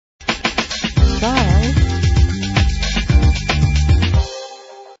Trial.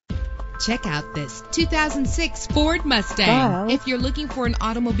 Check out this 2006 Ford Mustang. Wow. If you're looking for an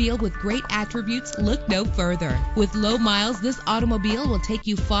automobile with great attributes, look no further. With low miles, this automobile will take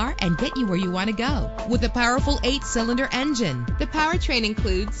you far and get you where you want to go. With a powerful 8-cylinder engine, the powertrain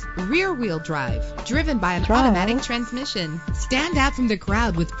includes rear-wheel drive, driven by an automatic transmission. Stand out from the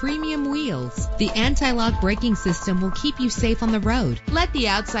crowd with premium wheels. The anti-lock braking system will keep you safe on the road. Let the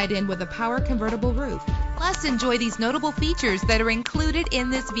outside in with a power convertible roof. Plus, enjoy these notable features that are included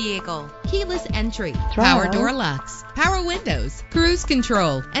in this vehicle: keyless entry, power door locks, power windows, cruise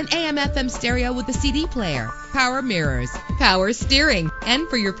control, an AM/FM stereo with a CD player, power mirrors, power steering. And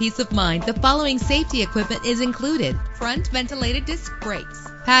for your peace of mind, the following safety equipment is included: front ventilated disc brakes,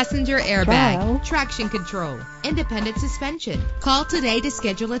 passenger airbag, traction control, independent suspension. Call today to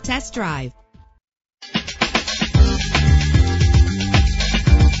schedule a test drive.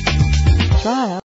 Trial.